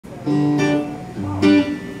Shine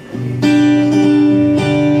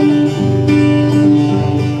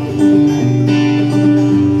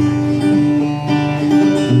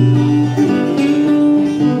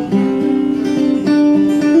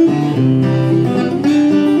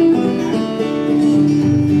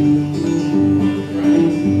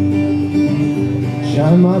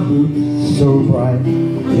my boots so bright,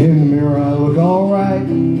 in the mirror I look alright.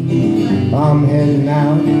 I'm heading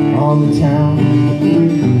out on the town,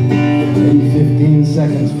 in 15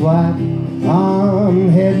 seconds flat. I'm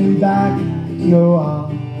heading back, no I'll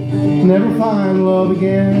never find love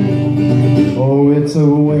again. Oh, it's a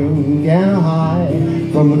wink and a high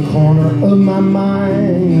from the corner of my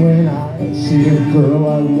mind when I see a girl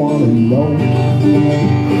I want to know.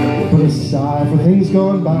 Put aside for things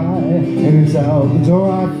gone by, and it's out the door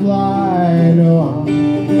I fly. No, I'll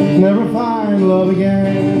never find love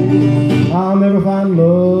again. I'll never find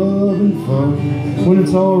love and fun when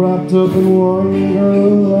it's all wrapped up in one girl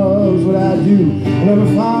loves what I do. I'll never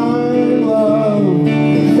find love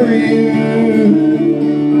for you.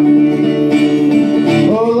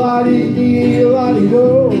 Oh, la-dee-dee,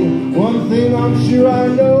 la-dee-do. One thing I'm sure I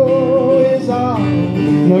know is I'll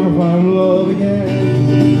never find love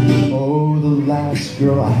again. Oh, the last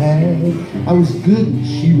girl I had, I was good and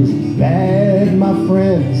she was bad. My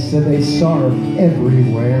friends said they saw her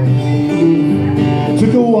everywhere.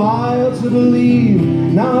 Took a while to believe,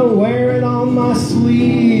 now I wear it on my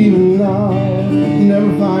sleeve, and I'll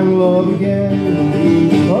never find love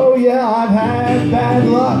again. Oh yeah, I've had bad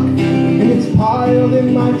luck, and it's piled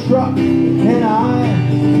in my truck, and I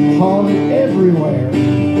haul it everywhere.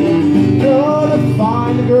 Oh, to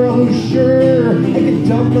find a girl who's sure I can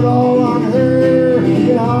dump it all on her,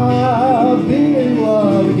 and I'll be in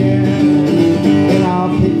love again. And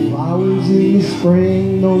I'll pick flowers in the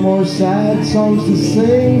spring, no more sad songs to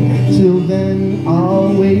sing. Till then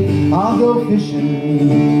I'll wait, I'll go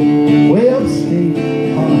fishing way upstate.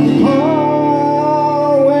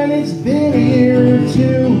 Oh, when it's been a year or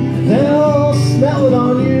two, they'll smell it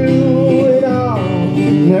on you, and I'll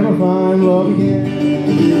never find love again.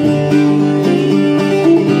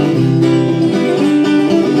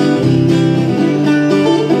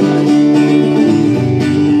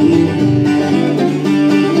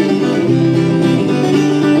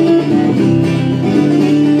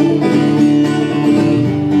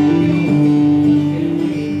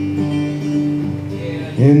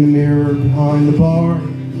 In the mirror behind the bar,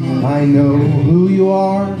 I know who you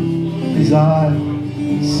are, 'cause I've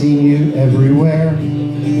seen you everywhere.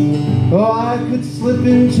 Oh, I could slip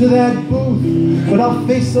into that booth, but I'll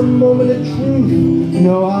face a moment of truth.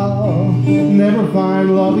 No, I'll never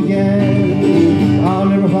find love again. I'll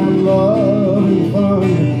never find love and fun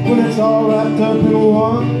when it's all wrapped up in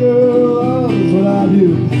one girl loves what I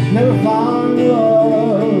do. Never find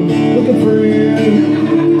love looking for you.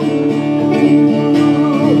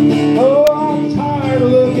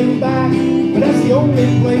 Back, but that's the only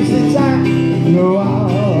place it's at. No,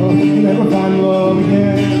 I'll never find love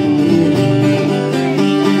again.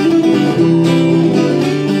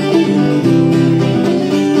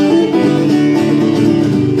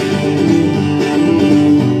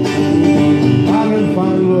 I'll never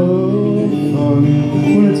find love fun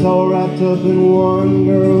when it's all wrapped up in one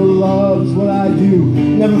girl loves what I do.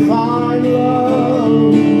 Never find love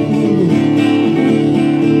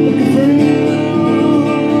looking for you.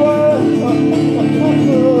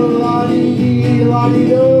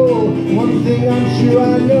 La-dee-do. One thing I'm sure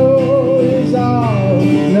I know is I'll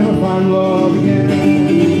never find love again.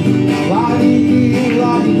 La-dee-dee,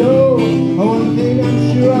 la-dee-do. One thing I'm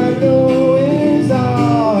sure I know is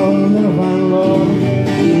I'll never find love again.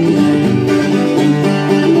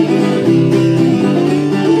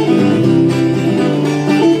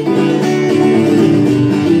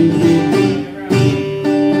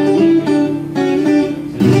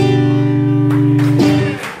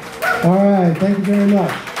 All right, thank you very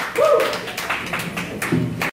much.